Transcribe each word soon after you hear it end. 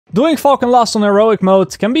Doing Falcon Lost on heroic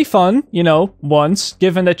mode can be fun, you know, once,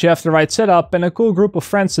 given that you have the right setup and a cool group of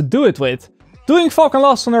friends to do it with. Doing Falcon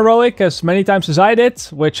Lost on heroic as many times as I did,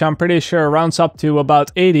 which I'm pretty sure rounds up to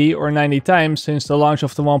about 80 or 90 times since the launch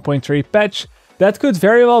of the 1.3 patch, that could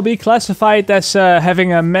very well be classified as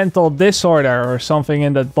having a mental disorder or something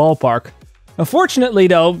in that ballpark. Unfortunately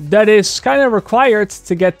though, that is kind of required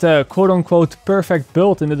to get the quote-unquote perfect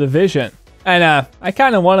build in the division. And I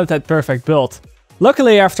kind of wanted that perfect build.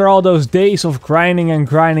 Luckily, after all those days of grinding,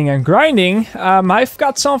 I've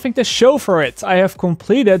got something to show for it. I have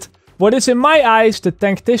completed what is in my eyes the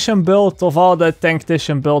Tanktician build of all the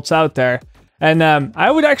Tanktician builds out there. And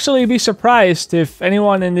I would actually be surprised if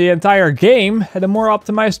anyone in the entire game had a more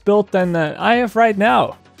optimized build than I have right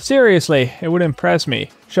now. Seriously, it would impress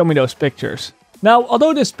me. Show me those pictures. Now,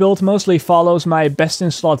 although this build mostly follows my best in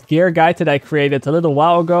slot gear guide that I created a little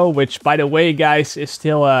while ago, which by the way guys is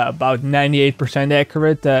still about 98%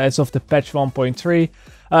 accurate as of the patch 1.3,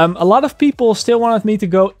 a lot of people still wanted me to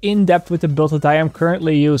go in depth with the build that I am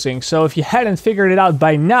currently using. So if you hadn't figured it out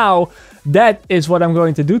by now, that is what I'm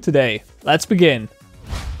going to do today. Let's begin.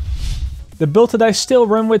 The build that I still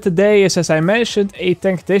run with today is, as I mentioned, a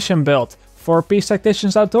Tanktician build. 4-piece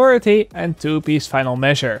Tactician's Authority and 2-piece Final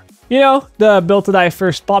Measure. You know, the build that I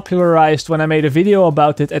first popularized when I made a video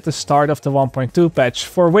about it at the start of the 1.2 patch,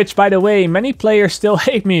 for which, by the way, many players still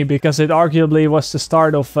hate me because it arguably was the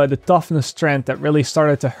start of the toughness trend that really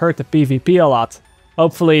started to hurt the PvP a lot.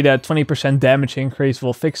 Hopefully the 20% damage increase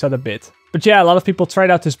will fix that a bit. But yeah, a lot of people tried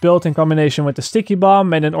out this build in combination with the Sticky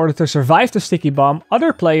Bomb, and in order to survive the Sticky Bomb,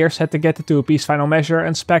 other players had to get the 2-piece Final Measure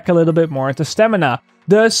and spec a little bit more into stamina.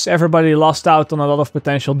 Thus, everybody lost out on a lot of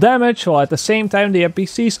potential damage, while at the same time the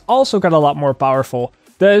NPCs also got a lot more powerful.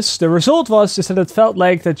 Thus, the result was that it felt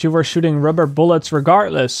like that you were shooting rubber bullets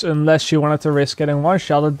regardless, unless you wanted to risk getting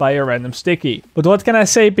one-shotted by a random sticky. But what can I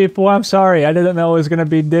say, people? I'm sorry, I didn't know it was gonna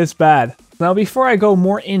be this bad. Now, before I go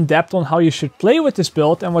more in depth on how you should play with this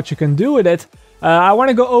build and what you can do with it, I want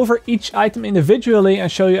to go over each item individually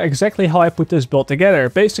and show you exactly how I put this build together.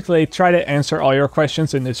 Basically, try to answer all your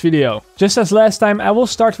questions in this video. Just as last time, I will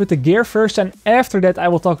start with the gear first, and after that I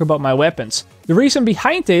will talk about my weapons. The reason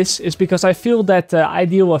behind this is because I feel that I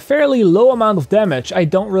deal a fairly low amount of damage. I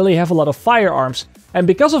don't really have a lot of firearms. And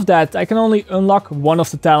because of that, I can only unlock one of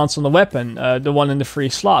the talents on the weapon, the one in the free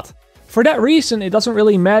slot. For that reason, it doesn't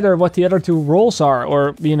really matter what the other two roles are,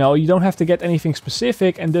 or, you know, you don't have to get anything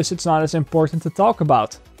specific, and thus it's not as important to talk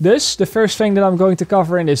about. Thus, the first thing that I'm going to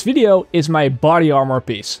cover in this video is my body armor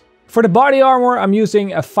piece. For the body armor, I'm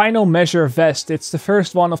using a Final Measure vest. It's the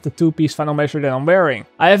first one of the 2-piece Final Measure that I'm wearing.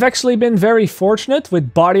 I have actually been very fortunate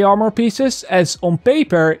with body armor pieces, as on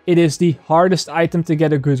paper it is the hardest item to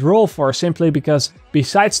get a good roll for, simply because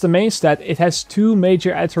besides the main stat, it has 2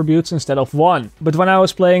 major attributes instead of 1. But when I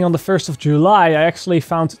was playing on the 1st of July, I actually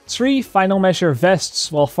found 3 Final Measure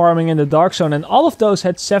vests while farming in the Dark Zone, and all of those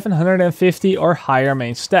had 750 or higher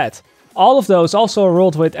main stat. All of those also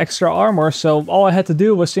rolled with extra armor, so all I had to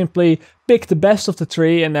do was simply pick the best of the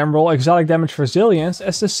 3 and then roll exotic damage resilience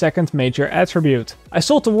as the second major attribute. I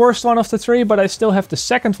sold the worst one of the 3, but I still have the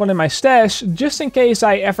second one in my stash, just in case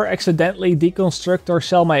I ever accidentally deconstruct or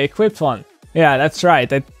sell my equipped one. Yeah, that's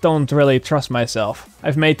right, I don't really trust myself.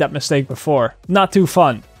 I've made that mistake before. Not too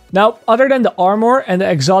fun. Now, other than the armor and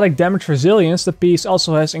the exotic damage resilience, the piece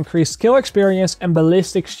also has increased kill experience and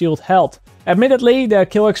ballistic shield health. Admittedly, the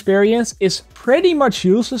kill experience is pretty much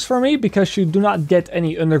useless for me because you do not get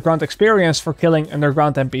any underground experience for killing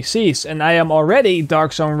underground NPCs, and I am already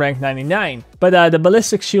Dark Zone rank 99. But the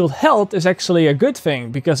ballistic shield health is actually a good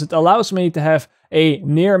thing because it allows me to have a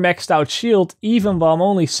near maxed out shield even while I'm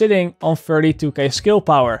only sitting on 32k skill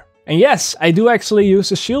power. And yes, I do actually use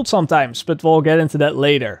the shield sometimes, but we'll get into that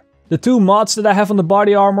later. The 2 mods that I have on the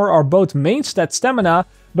body armor are both main stat stamina,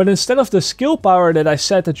 but instead of the skill power that I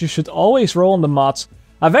said that you should always roll on the mods,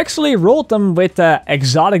 I've actually rolled them with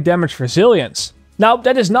exotic damage resilience. Now,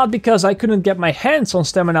 that is not because I couldn't get my hands on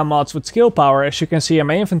stamina mods with skill power. As you can see in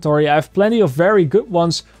my inventory, I have plenty of very good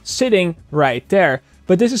ones sitting right there.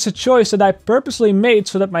 But this is a choice that I purposely made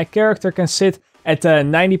so that my character can sit at the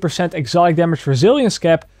 90% exotic damage resilience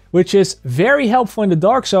cap, which is very helpful in the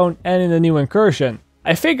Dark Zone and in the new incursion.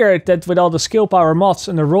 I figured that with all the skill power mods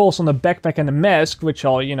and the rolls on the backpack and the mask, which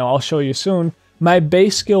I'll show you soon, my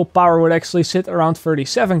base skill power would actually sit around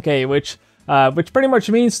 37k, which pretty much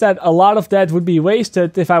means that a lot of that would be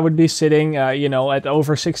wasted if I would be sitting, at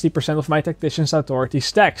over 60% of my Tactician's Authority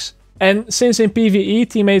stacks. And since in PvE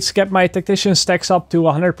teammates kept my Tactician stacks up to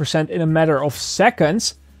 100% in a matter of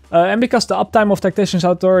seconds, And because the uptime of Tactician's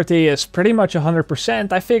Authority is pretty much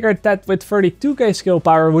 100%, I figured that with 32k skill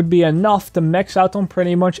power would be enough to max out on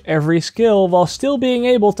pretty much every skill, while still being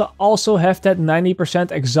able to also have that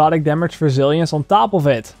 90% exotic damage resilience on top of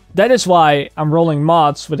it. That is why I'm rolling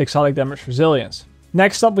mods with exotic damage resilience.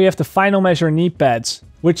 Next up we have the Final Measure knee pads,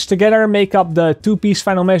 which together make up the 2-piece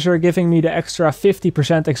Final Measure, giving me the extra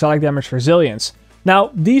 50% exotic damage resilience.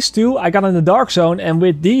 Now, these two I got in the Dark Zone, and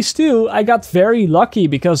with these two I got very lucky,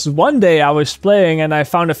 because one day I was playing and I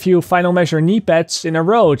found a few Final Measure knee pads in a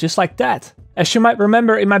row, just like that. As you might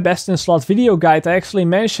remember, in my best in slot video guide I actually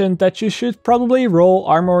mentioned that you should probably roll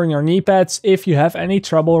armor in your knee pads if you have any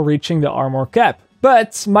trouble reaching the armor cap.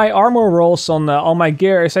 But my armor rolls on all my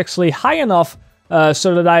gear is actually high enough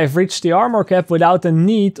so that I have reached the armor cap without the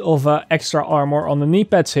need of extra armor on the knee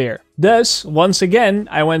pads here. Thus, once again,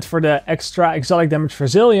 I went for the extra exotic damage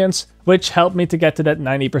resilience, which helped me to get to that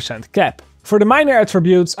 90% cap. For the minor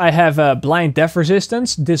attributes, I have blind death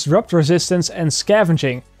resistance, disrupt resistance, and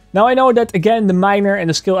scavenging. Now I know that again the minor and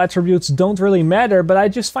the skill attributes don't really matter, but I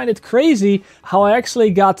just find it crazy how I actually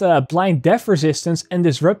got blind death resistance and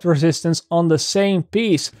disrupt resistance on the same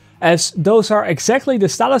piece, as those are exactly the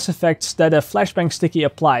status effects that a flashbang sticky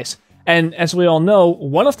applies. And as we all know,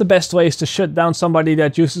 one of the best ways to shut down somebody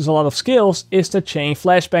that uses a lot of skills is to chain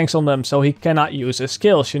flashbangs on them so he cannot use his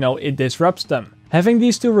skills, you know, it disrupts them. Having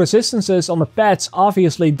these two resistances on the pads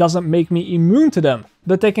obviously doesn't make me immune to them,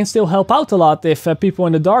 but they can still help out a lot if people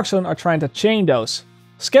in the Dark Zone are trying to chain those.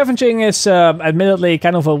 Scavenging is admittedly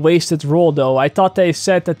kind of a wasted roll though. I thought they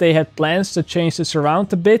said that they had plans to change this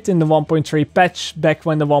around a bit in the 1.3 patch back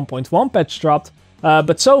when the 1.1 patch dropped.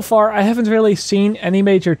 But so far I haven't really seen any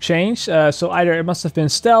major change, so either it must have been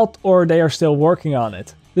stealth or they are still working on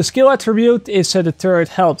it. The skill attribute is the turret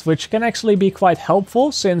health, which can actually be quite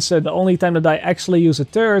helpful since the only time that I actually use a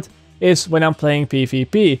turret is when I'm playing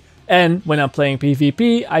PvP. And when I'm playing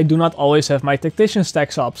PvP I do not always have my Tactician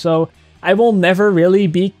stacks up, so I will never really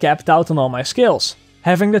be capped out on all my skills.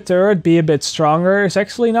 Having the turret be a bit stronger is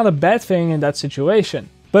actually not a bad thing in that situation.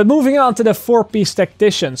 But moving on to the 4-piece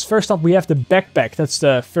Tacticians. First up we have the backpack. That's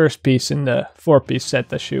the first piece in the 4-piece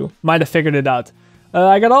set, as you might have figured it out.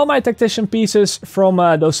 I got all my Tactician pieces from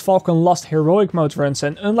those Falcon Lost heroic mode runs,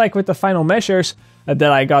 and unlike with the final measures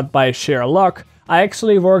that I got by sheer luck, I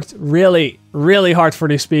actually worked really hard for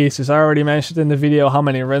these pieces. I already mentioned in the video how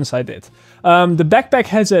many runs I did. The backpack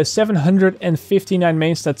has a 759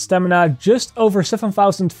 main stat stamina, just over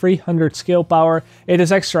 7,300 skill power. It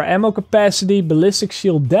has extra ammo capacity, ballistic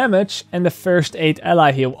shield damage, and the first aid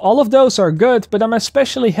ally heal. All of those are good, but I'm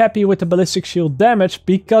especially happy with the ballistic shield damage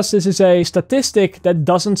because this is a statistic that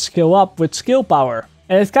doesn't scale up with skill power.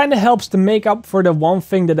 And it kinda helps to make up for the one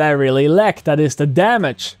thing that I really lack, that is the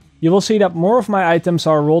damage. You will see that more of my items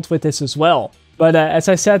are rolled with this as well. But as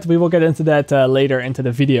I said, we will get into that later into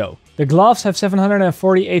the video. The gloves have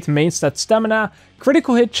 748 main stat stamina,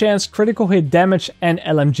 critical hit chance, critical hit damage, and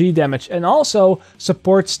LMG damage, and also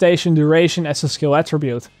support station duration as a skill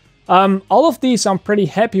attribute. All of these I'm pretty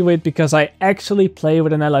happy with because I actually play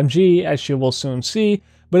with an LMG, as you will soon see,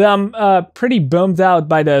 but I'm pretty bummed out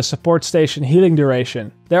by the support station healing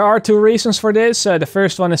duration. There are two reasons for this. The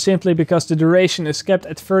first one is simply because the duration is kept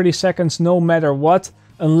at 30 seconds no matter what,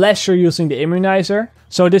 unless you're using the immunizer.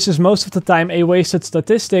 So this is most of the time a wasted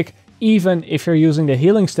statistic, even if you're using the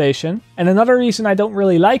healing station. And another reason I don't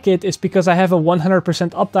really like it is because I have a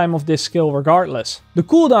 100% uptime of this skill regardless. The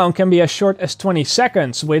cooldown can be as short as 20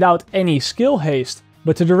 seconds without any skill haste,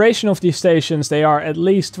 but the duration of these stations, they are at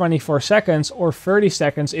least 24 seconds or 30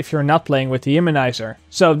 seconds if you're not playing with the immunizer.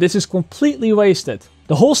 So this is completely wasted.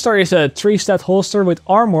 The holster is a 3-stat holster with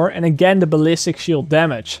armor and again the ballistic shield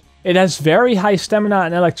damage. It has very high stamina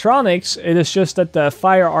and electronics, it is just that the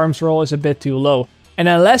firearms roll is a bit too low. And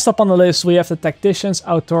then last up on the list we have the Tactician's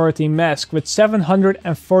Authority Mask with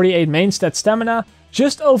 748 main stat stamina,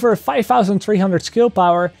 just over 5,300 skill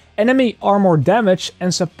power, enemy armor damage,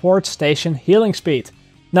 and support station healing speed.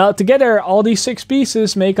 Now together all these 6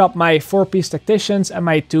 pieces make up my 4-piece Tacticians and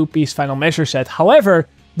my 2-piece Final Measure set. However,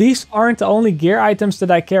 these aren't the only gear items that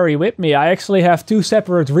I carry with me. I actually have 2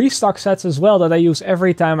 separate restock sets as well that I use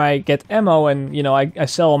every time I get ammo and, you know, I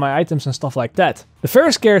sell all my items and stuff like that. The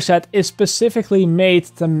first gear set is specifically made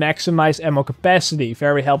to maximize ammo capacity,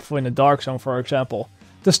 very helpful in the Dark Zone for example.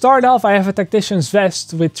 To start off, I have a Tactician's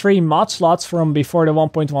vest with 3 mod slots from before the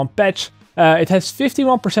 1.1 patch. It has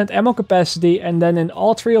 51% ammo capacity, and then in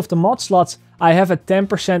all 3 of the mod slots I have a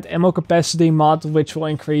 10% ammo capacity mod, which will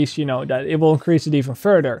increase, you know, that it will increase it even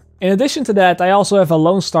further. In addition to that, I also have a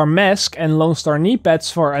Lone Star mask and Lone Star knee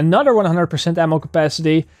pads for another 100% ammo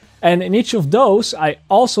capacity. And in each of those, I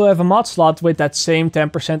also have a mod slot with that same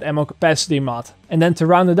 10% ammo capacity mod. And then to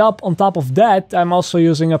round it up, on top of that, I'm also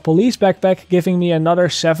using a police backpack, giving me another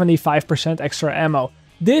 75% extra ammo.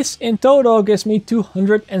 This in total gives me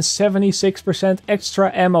 276%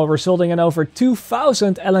 extra ammo, resulting in over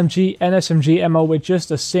 2000 LMG and SMG ammo with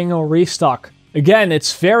just a single restock. Again,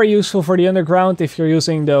 it's very useful for the underground if you're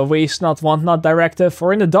using the waste not want not directive,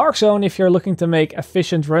 or in the dark zone if you're looking to make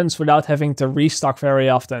efficient runs without having to restock very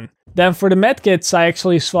often. Then for the medkits, I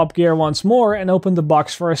actually swap gear once more and open the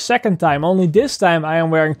box for a second time, only this time I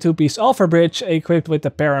am wearing 2-piece Alpha Bridge equipped with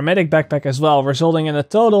the paramedic backpack as well, resulting in a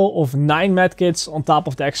total of 9 medkits on top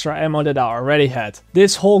of the extra ammo that I already had.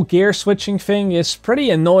 This whole gear switching thing is pretty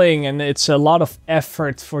annoying and it's a lot of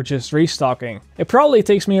effort for just restocking. It probably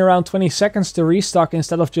takes me around 20 seconds to restock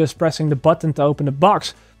instead of just pressing the button to open the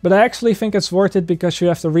box. But I actually think it's worth it because you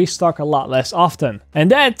have to restock a lot less often. And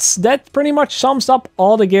that pretty much sums up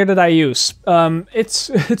all the gear that I use.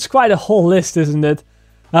 It's quite a whole list, isn't it?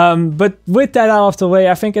 But with that out of the way,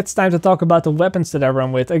 I think it's time to talk about the weapons that I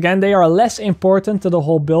run with. Again, they are less important to the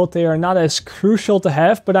whole build, they are not as crucial to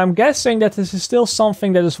have, but I'm guessing that this is still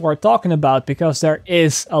something that is worth talking about because there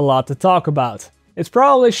is a lot to talk about. It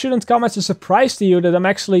probably shouldn't come as a surprise to you that I'm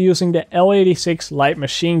actually using the L86 light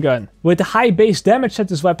machine gun. With the high base damage that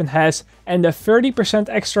this weapon has and the 30%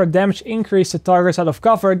 extra damage increase to targets out of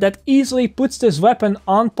cover, that easily puts this weapon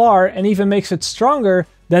on par and even makes it stronger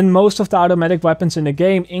than most of the automatic weapons in the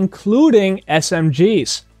game, including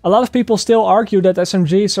SMGs. A lot of people still argue that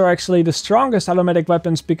SMGs are actually the strongest automatic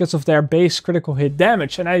weapons because of their base critical hit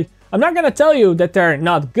damage, and I'm not gonna tell you that they're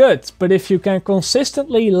not good, but if you can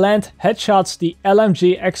consistently land headshots, the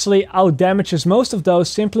LMG actually outdamages most of those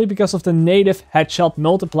simply because of the native headshot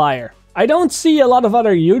multiplier. I don't see a lot of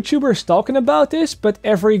other YouTubers talking about this, but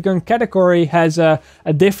every gun category has a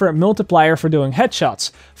different multiplier for doing headshots.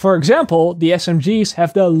 For example, the SMGs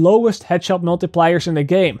have the lowest headshot multipliers in the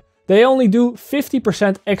game. They only do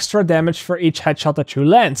 50% extra damage for each headshot that you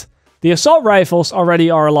land. The assault rifles already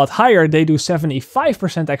are a lot higher, they do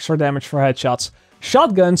 75% extra damage for headshots.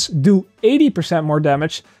 Shotguns do 80% more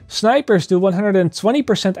damage, snipers do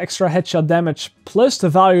 120% extra headshot damage plus the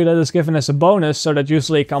value that is given as a bonus, so that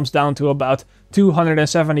usually comes down to about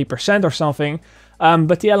 270% or something.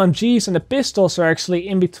 But the LMGs and the pistols are actually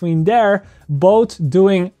in between there, both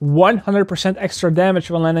doing 100% extra damage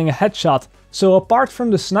when landing a headshot. So apart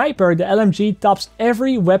from the sniper, the LMG tops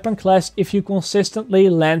every weapon class if you consistently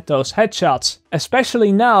land those headshots.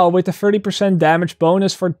 Especially now with the 30% damage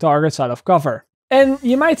bonus for targets out of cover. And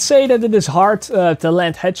you might say that it is hard to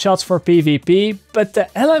land headshots for PvP, but the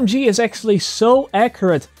LMG is actually so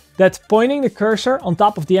accurate that pointing the cursor on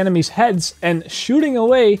top of the enemy's heads and shooting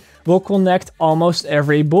away will connect almost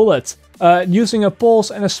every bullet. Using a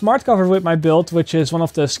pulse and a smart cover with my build, which is one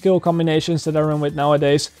of the skill combinations that I run with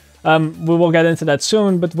nowadays, we will get into that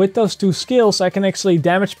soon, but with those two skills I can actually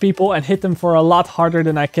damage people and hit them for a lot harder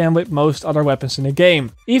than I can with most other weapons in the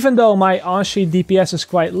game. Even though my on-sheet DPS is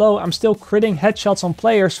quite low, I'm still critting headshots on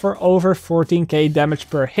players for over 14k damage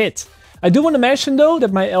per hit. I do want to mention though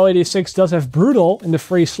that my L86 does have Brutal in the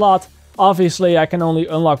free slot. Obviously I can only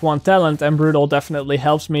unlock one talent and Brutal definitely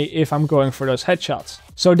helps me if I'm going for those headshots.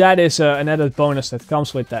 So that is an added bonus that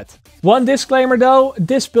comes with that. One disclaimer though,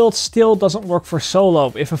 this build still doesn't work for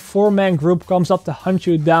solo. If a 4-man group comes up to hunt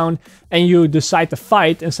you down and you decide to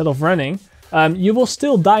fight instead of running, you will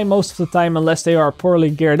still die most of the time unless they are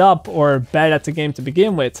poorly geared up or bad at the game to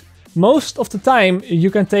begin with. Most of the time you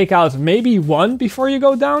can take out maybe one before you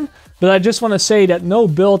go down, but I just want to say that no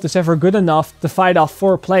build is ever good enough to fight off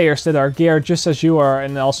 4 players that are geared just as you are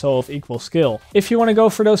and also of equal skill. If you want to go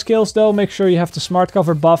for those kills though, make sure you have the smart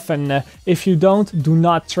cover buff, and if you don't, do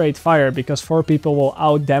not trade fire because 4 people will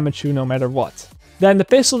out damage you no matter what. Then the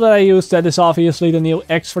pistol that I use, that is obviously the new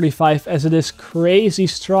X45, as it is crazy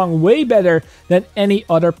strong, way better than any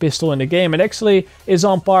other pistol in the game. It actually is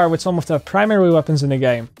on par with some of the primary weapons in the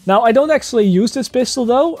game. Now I don't actually use this pistol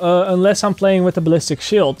though, unless I'm playing with the ballistic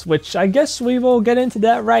shield, which I guess we will get into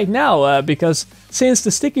that right now, because since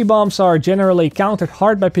the sticky bombs are generally countered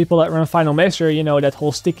hard by people that run Final Measure, you know, that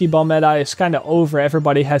whole sticky bomb meta is kind of over.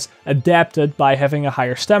 Everybody has adapted by having a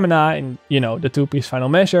higher stamina and, you know, the 2-piece Final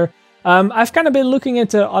Measure. I've kind of been looking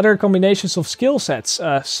into other combinations of skill sets.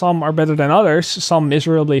 Some are better than others, some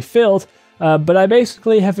miserably failed, but I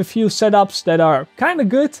basically have a few setups that are kind of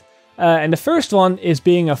good. And the first one is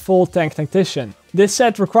being a full tank tactician. This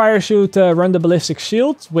set requires you to run the ballistic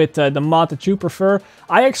shield with the mod that you prefer.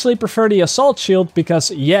 I actually prefer the assault shield because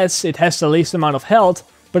yes, it has the least amount of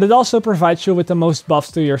health, but it also provides you with the most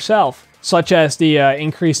buffs to yourself. such as the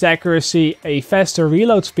increased accuracy, a faster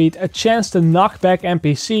reload speed, a chance to knock back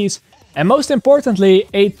NPCs, and most importantly,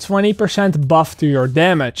 a 20% buff to your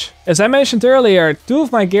damage. As I mentioned earlier, 2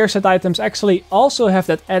 of my gear set items actually also have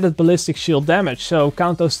that added ballistic shield damage, so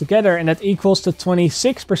count those together and that equals to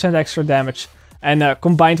 26% extra damage. And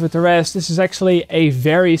combined with the rest, this is actually a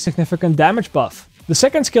very significant damage buff. The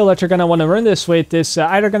second skill that you're going to want to run this with is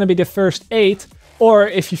either going to be the first aid, or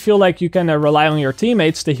if you feel like you can rely on your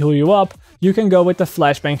teammates to heal you up, you can go with the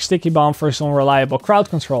flashbang sticky bomb for some reliable crowd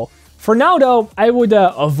control. For now though, I would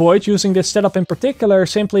avoid using this setup in particular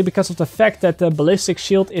simply because of the fact that the ballistic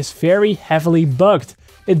shield is very heavily bugged.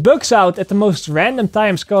 It bugs out at the most random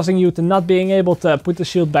times, causing you to not being able to put the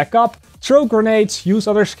shield back up, throw grenades, use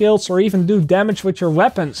other skills, or even do damage with your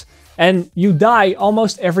weapons. And you die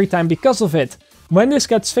almost every time because of it. When this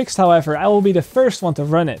gets fixed, however, I will be the first one to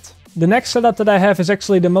run it. The next setup that I have is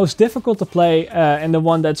actually the most difficult to play and the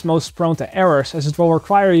one that's most prone to errors, as it will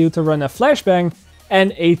require you to run a flashbang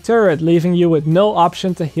and a turret, leaving you with no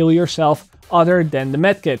option to heal yourself other than the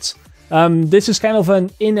medkits. This is kind of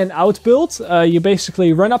an in and out build. You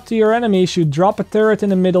basically run up to your enemies, you drop a turret in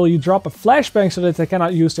the middle, you drop a flashbang so that they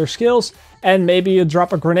cannot use their skills, and maybe you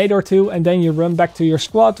drop a grenade or two, and then you run back to your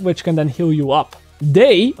squad, which can then heal you up.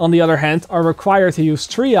 They, on the other hand, are required to use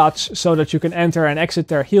triage so that you can enter and exit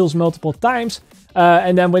their heals multiple times,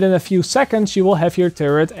 and then within a few seconds you will have your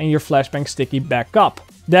turret and your flashbang sticky back up.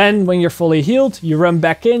 Then, when you're fully healed, you run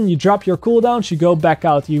back in, you drop your cooldowns, you go back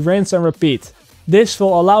out, you rinse and repeat. This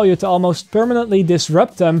will allow you to almost permanently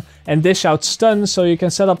disrupt them and dish out stuns so you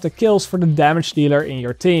can set up the kills for the damage dealer in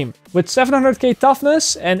your team. With 700k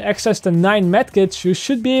toughness and access to 9 medkits, you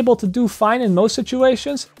should be able to do fine in most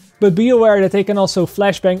situations, but be aware that they can also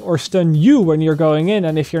flashbang or stun you when you're going in,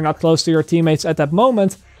 and if you're not close to your teammates at that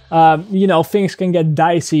moment, you know, things can get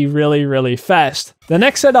dicey really fast. The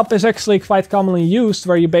next setup is actually quite commonly used,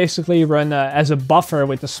 where you basically run as a buffer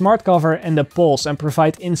with the smart cover and the pulse and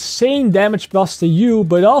provide insane damage buffs to you,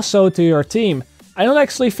 but also to your team. I don't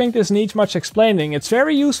actually think this needs much explaining. It's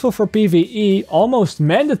very useful for PvE, almost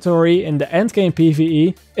mandatory in the endgame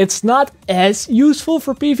PvE. It's not as useful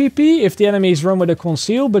for PvP if the enemies run with a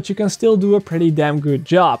conceal, but you can still do a pretty damn good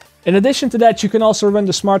job. In addition to that, you can also run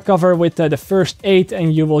the smart cover with the first aid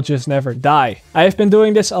and you will just never die. I have been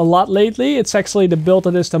doing this a lot lately. It's actually the build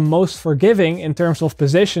that is the most forgiving in terms of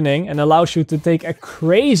positioning and allows you to take a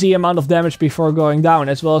crazy amount of damage before going down,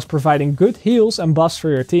 as well as providing good heals and buffs for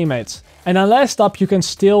your teammates. And then last up, you can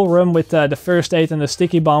still run with the first aid and the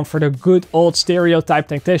sticky bomb for the good old stereotype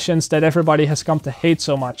tacticians that everybody has come to hate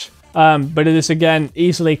so much. But it is again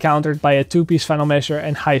easily countered by a 2-piece final measure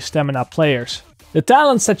and high stamina players. The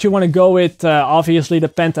talents that you want to go with obviously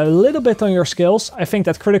depend a little bit on your skills. I think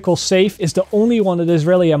that critical save is the only one that is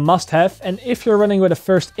really a must-have, and if you're running with a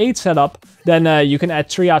first aid setup, then you can add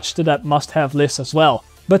triage to that must-have list as well.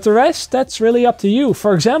 But the rest, that's really up to you.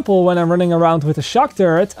 For example, when I'm running around with a shock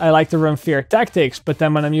turret, I like to run fear tactics, but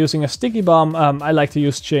then when I'm using a sticky bomb, I like to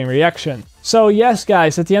use chain reaction. So yes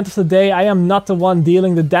guys, at the end of the day, I am not the one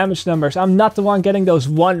dealing the damage numbers. I'm not the one getting those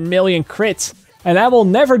 1 million crits. And I will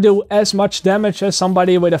never do as much damage as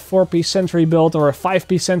somebody with a 4-piece sentry build or a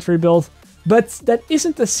 5-piece sentry build. But that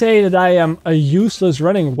isn't to say that I am a useless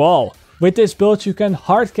running wall. With this build you can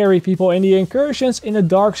hard carry people in the incursions, in the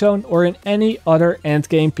dark zone, or in any other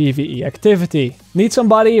endgame PvE activity. Need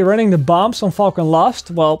somebody running the bombs on Falcon Lost?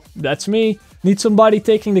 Well, that's me. Need somebody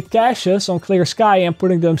taking the caches on Clear Sky and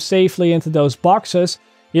putting them safely into those boxes?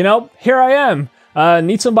 You know, here I am.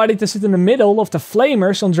 Need somebody to sit in the middle of the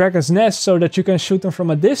flamers on Dragon's Nest so that you can shoot them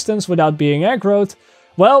from a distance without being aggroed?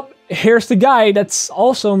 Well, here's the guy, that's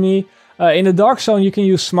also me. In the dark zone you can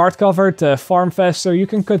use smart cover to farm faster, you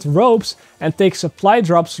can cut ropes and take supply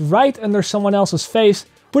drops right under someone else's face,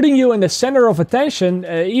 putting you in the center of attention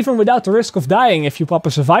even without the risk of dying if you pop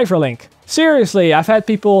a survivor link. Seriously, I've had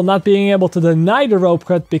people not being able to deny the rope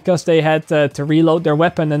cut because they had to reload their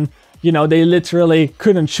weapon and, you know, they literally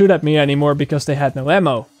couldn't shoot at me anymore because they had no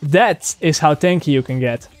ammo. That is how tanky you can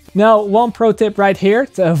get. Now, one pro tip right here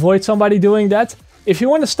to avoid somebody doing that. If you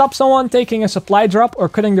want to stop someone taking a supply drop or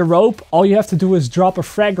cutting the rope, all you have to do is drop a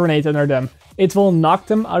frag grenade under them. It will knock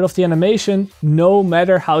them out of the animation, no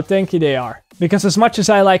matter how tanky they are. Because as much as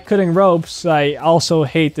I like cutting ropes, I also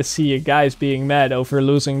hate to see you guys being mad over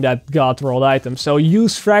losing that god rolled item. So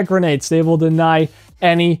use frag grenades, they will deny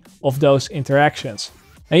any of those interactions.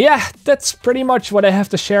 And yeah, that's pretty much what I have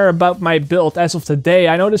to share about my build as of today.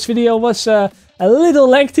 I know this video was a little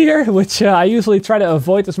lengthier, which I usually try to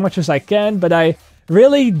avoid as much as I can, but I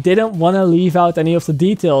really didn't want to leave out any of the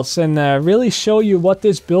details and really show you what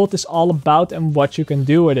this build is all about and what you can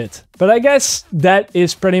do with it. But I guess that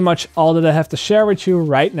is pretty much all that I have to share with you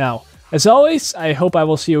right now. As always, I hope I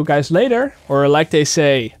will see you guys later, or like they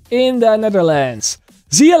say in the Netherlands,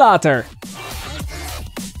 zie je later!